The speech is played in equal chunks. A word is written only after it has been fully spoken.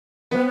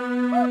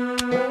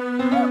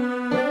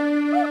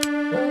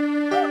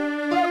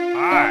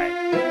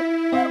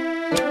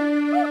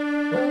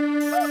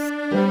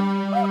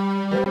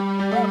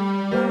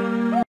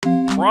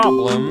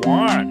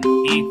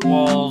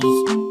equals...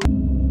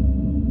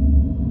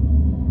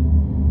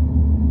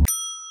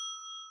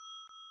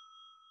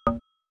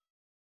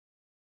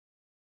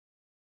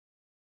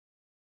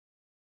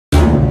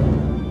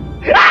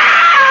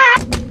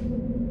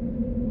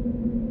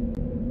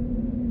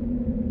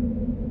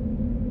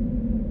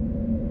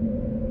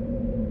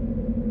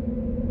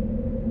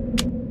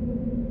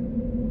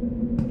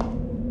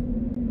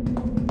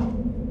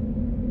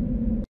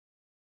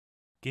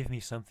 Give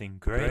me something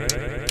great.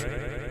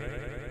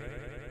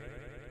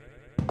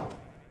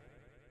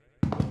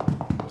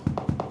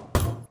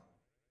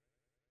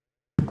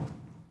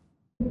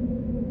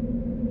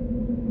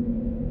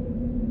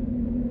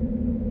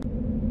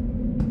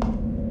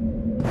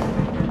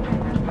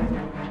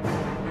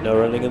 No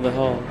running in the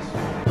halls.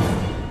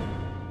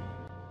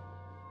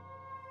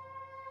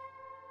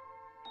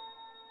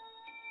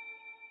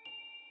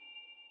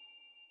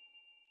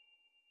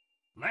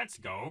 Let's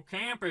go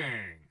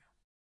camping!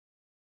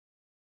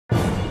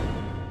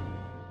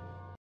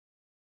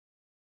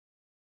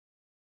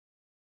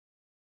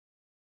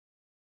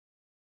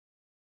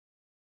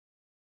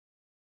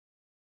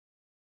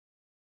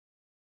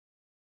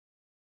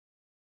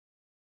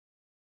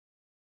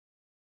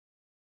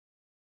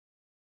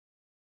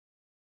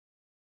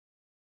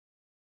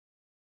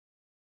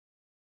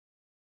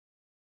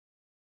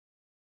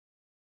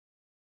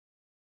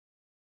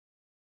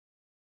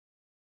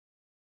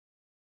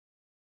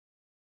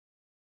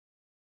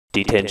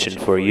 Detention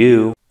for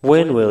you.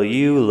 When will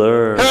you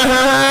learn?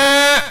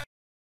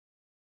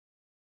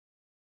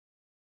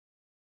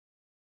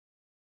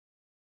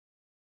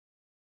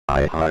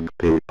 I hug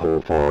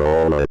people for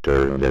all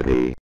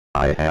eternity.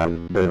 I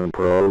have been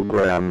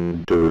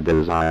programmed to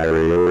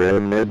desire your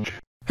image.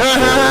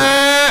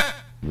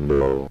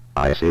 No,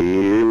 I see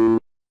you,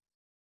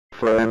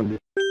 friend.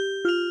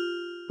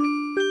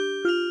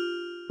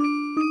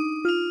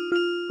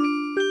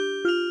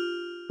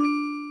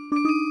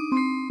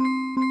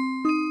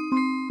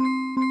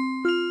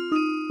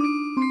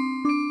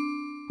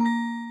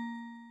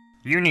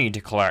 You need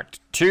to collect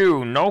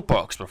 2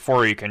 notebooks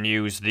before you can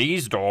use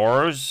these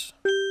doors.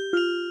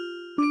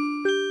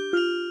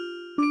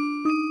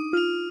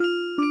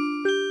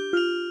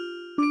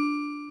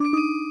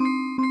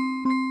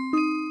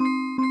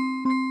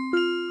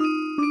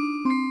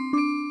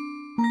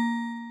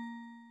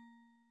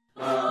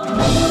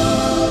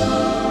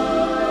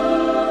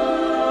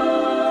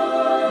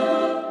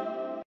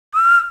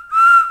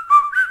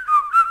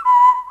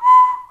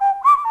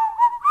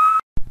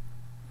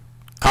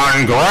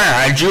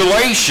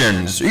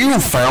 Congratulations! You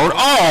found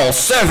all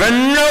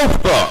 7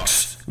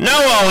 notebooks! Now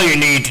all you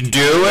need to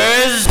do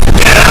is...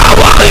 get out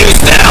while you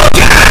still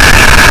can!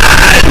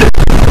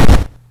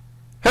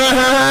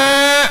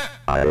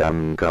 I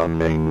am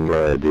coming,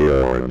 ready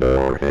or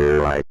door,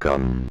 here I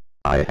come.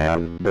 I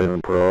have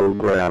been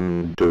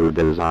programmed to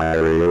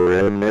desire your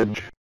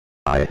image.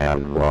 I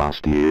have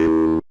lost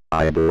you.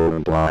 I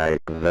don't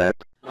like that.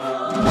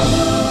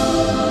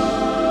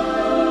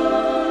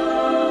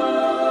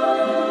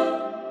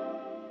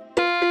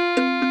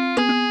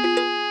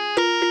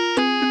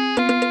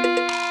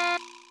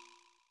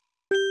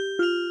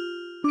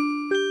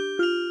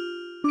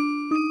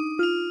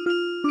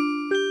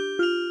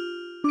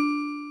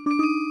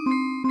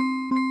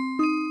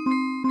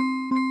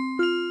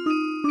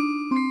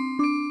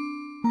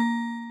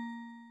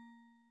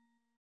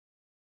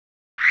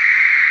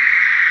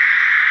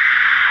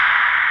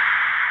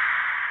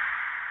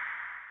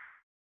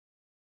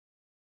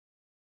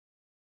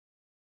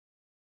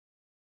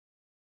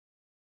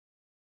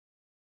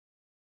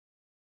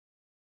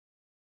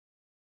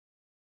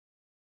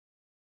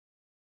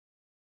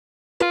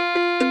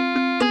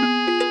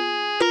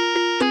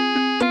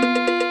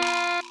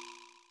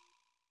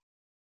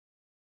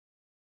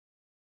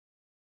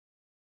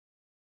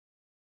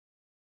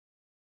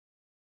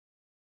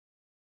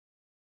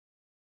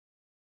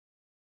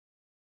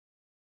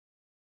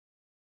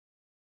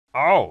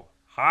 Oh,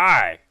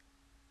 hi.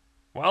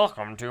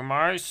 Welcome to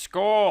my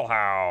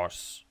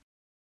schoolhouse.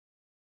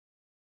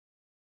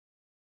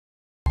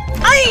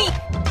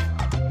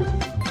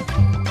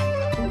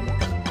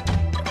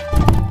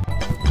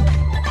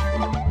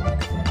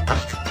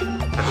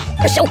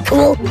 You're so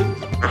cool.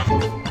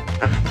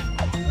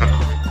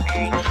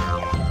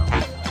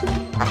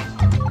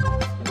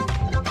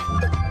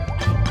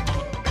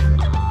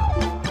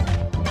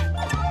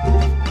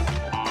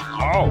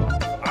 Oh,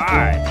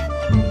 hi.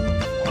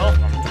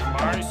 Welcome to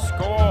my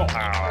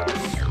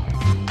schoolhouse.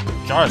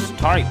 Just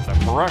type the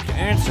correct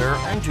answer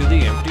into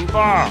the empty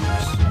box.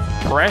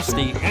 Press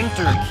the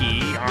Enter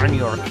key on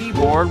your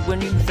keyboard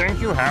when you think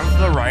you have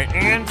the right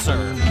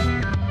answer.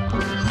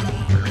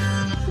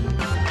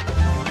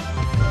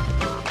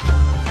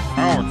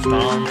 Now it's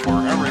time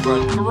for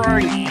everybody.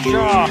 Great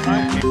job!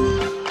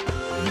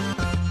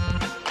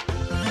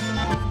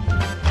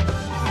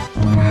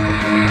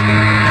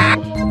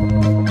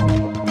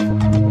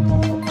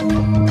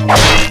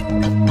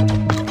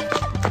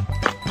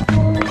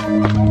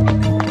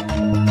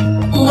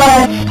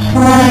 Let's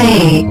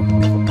play.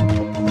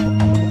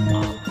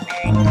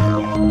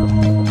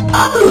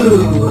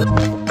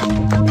 Oh!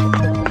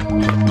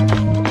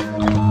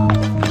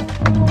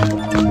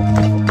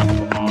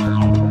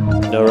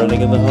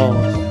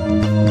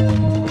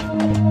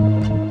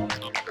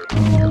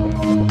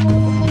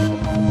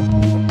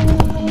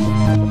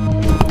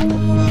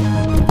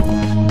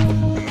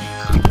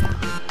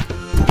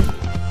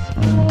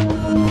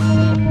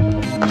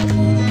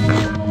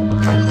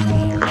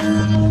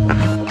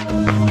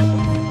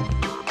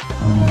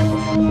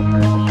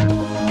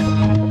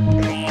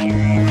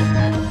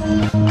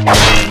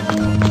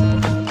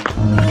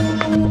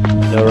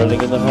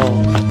 in the hall.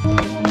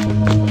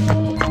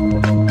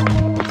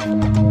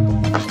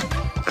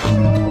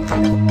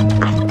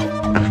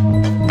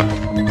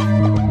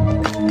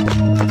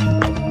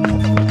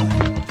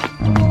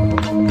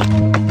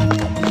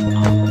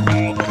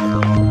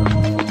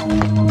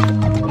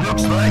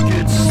 Looks like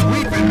it's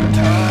sweeping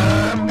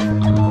time.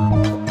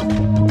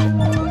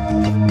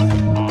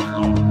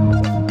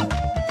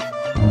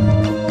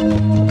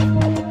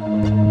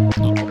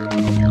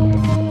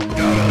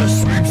 Gotta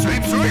sweep,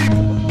 sweep, sweep.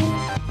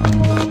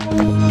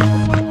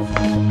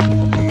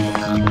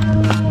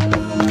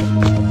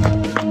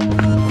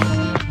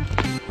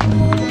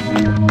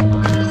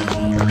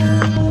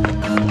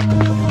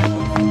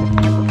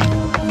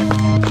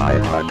 I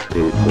hunt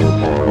people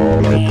for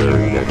all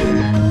eternity.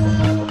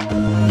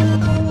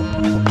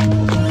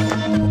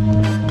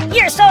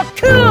 You're so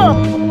cool!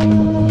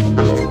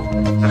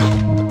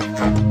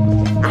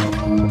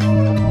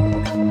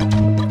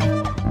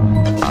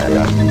 I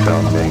am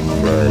coming,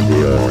 ready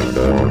or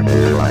door,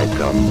 here I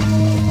come.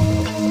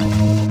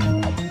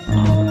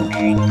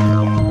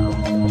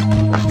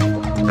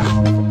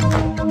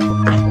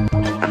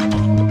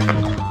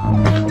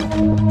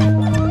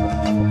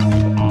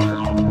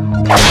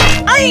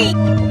 Ay!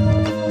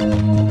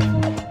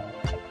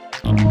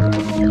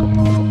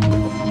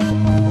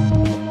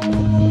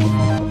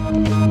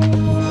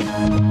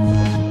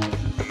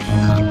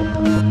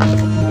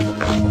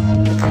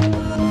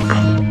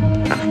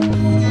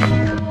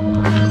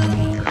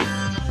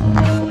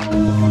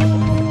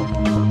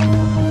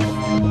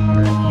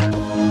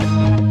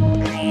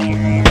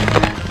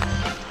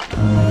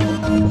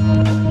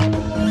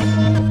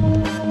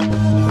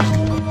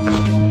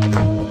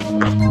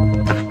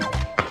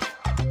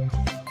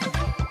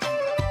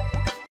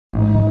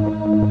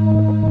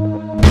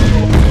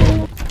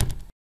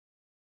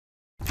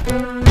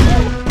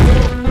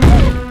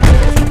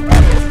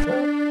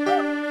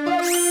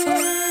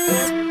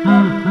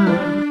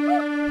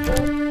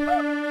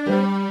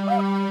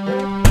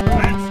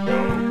 Let's go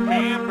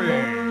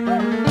camping.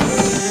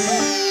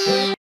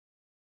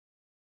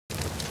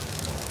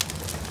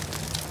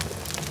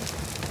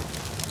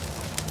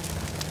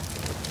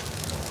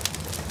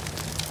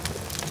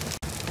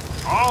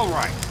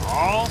 Alright,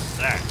 all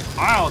set.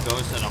 I'll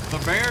go set up the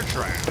bear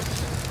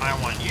traps. I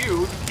want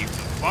you to keep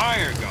the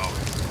fire going.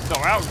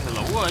 Go out into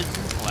the woods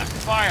and collect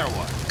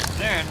firewood.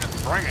 Then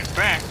bring it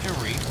back to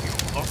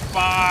refuel the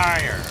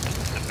fire.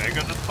 The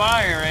bigger the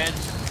fire is,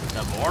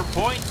 the more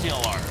points you'll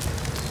earn.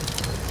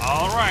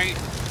 Alright,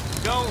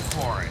 go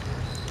for it.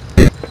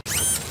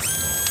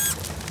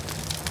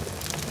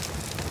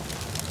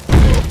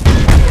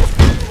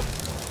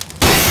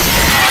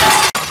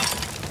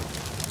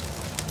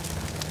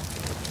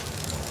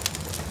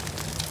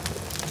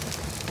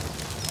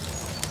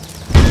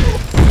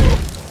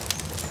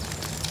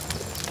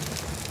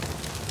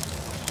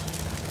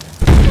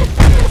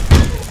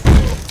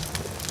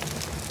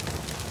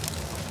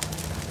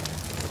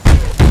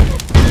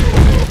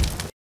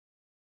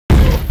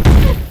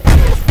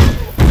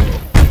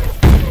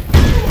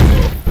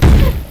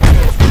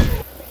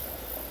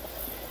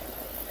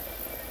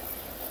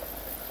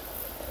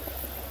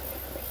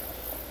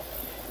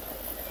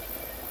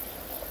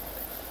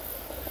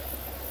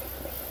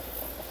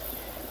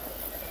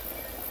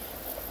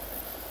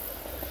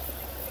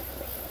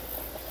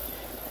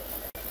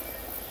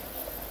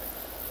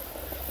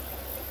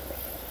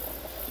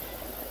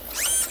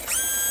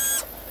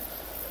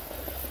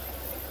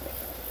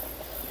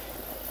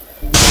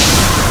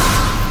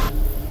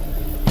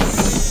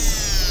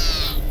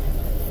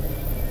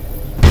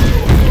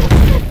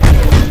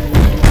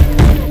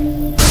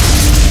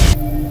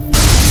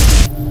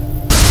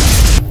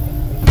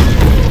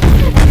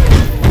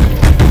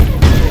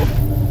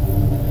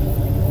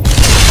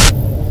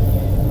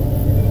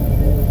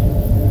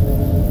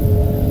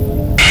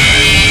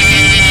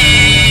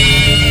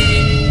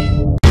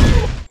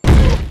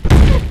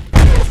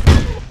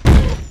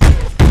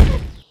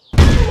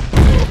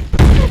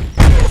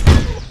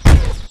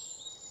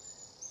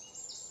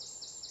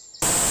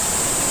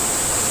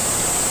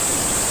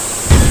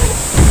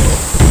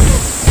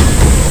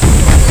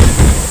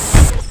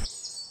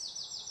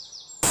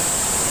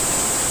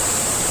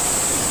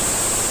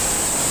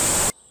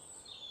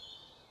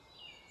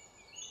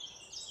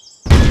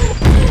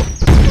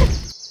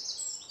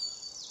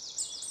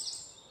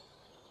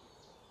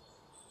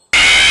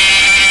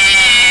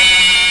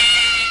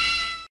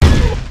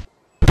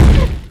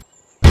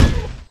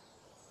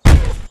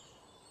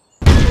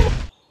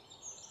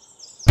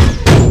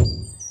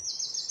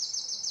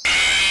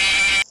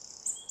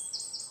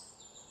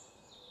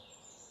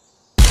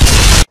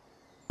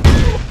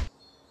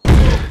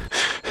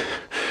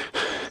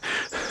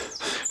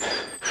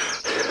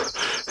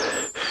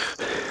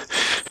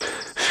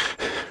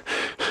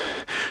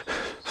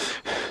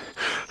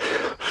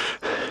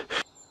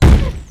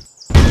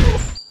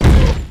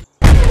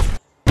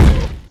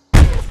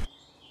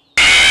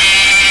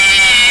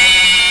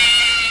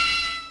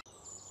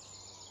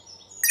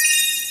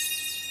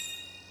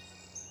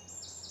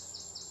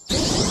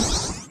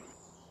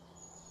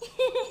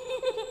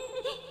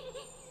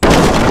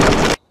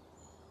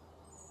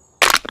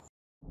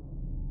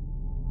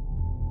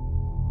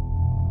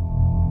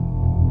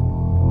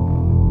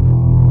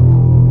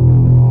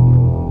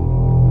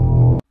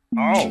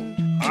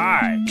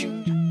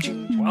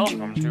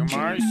 to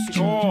my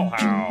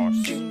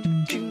schoolhouse.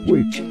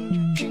 Wait.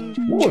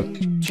 What?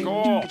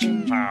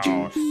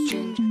 Schoolhouse.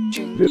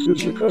 This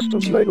is the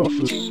custom-made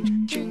office.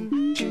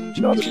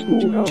 Not a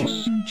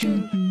schoolhouse.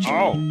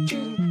 Oh.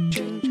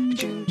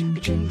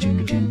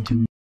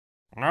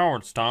 Now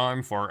it's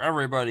time for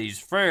everybody's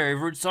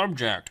favorite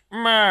subject,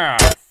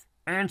 math.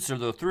 Answer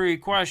the 3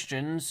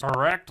 questions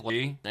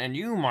correctly, and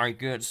you might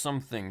get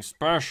something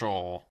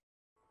special.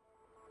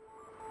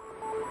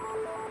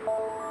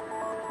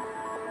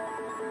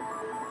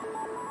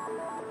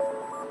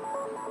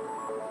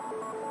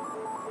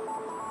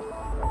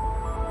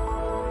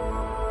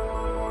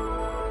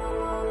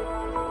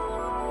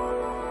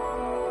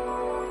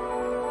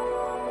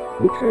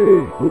 Okay.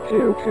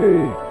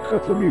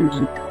 Cut the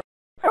music.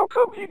 How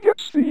come he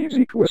gets the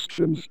easy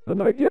questions,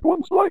 and I get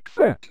ones like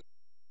that?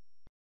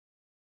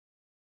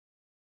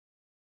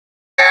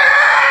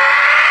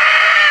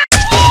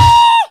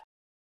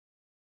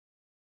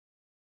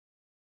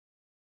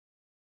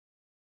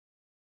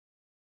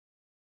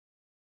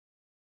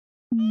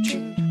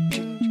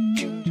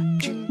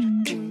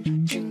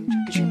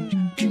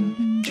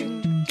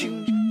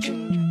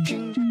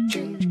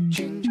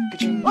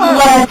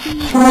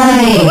 Let's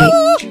play.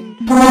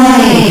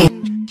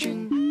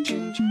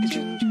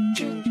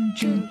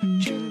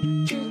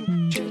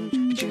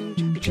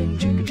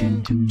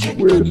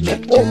 Where's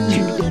that old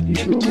music he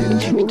threw me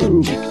into a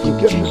room to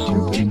get the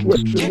stupid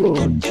question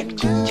wrong?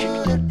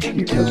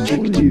 He has to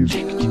leave.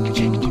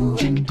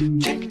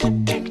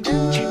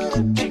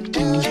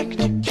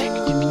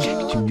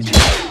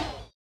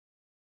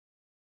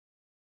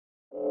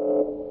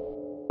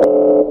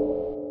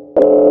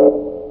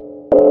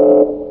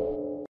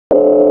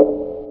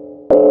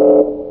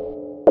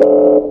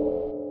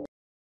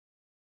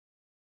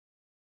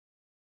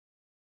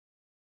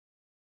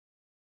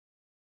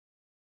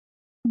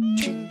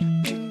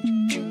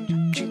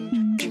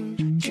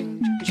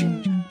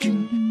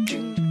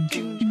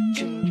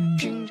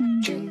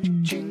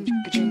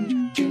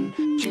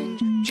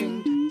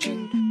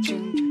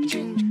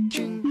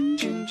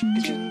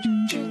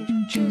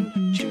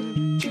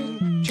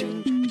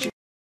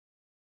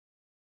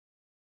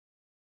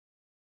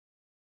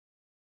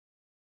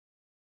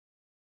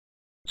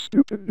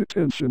 Stupid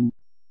detention.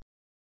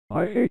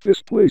 I hate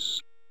this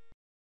place.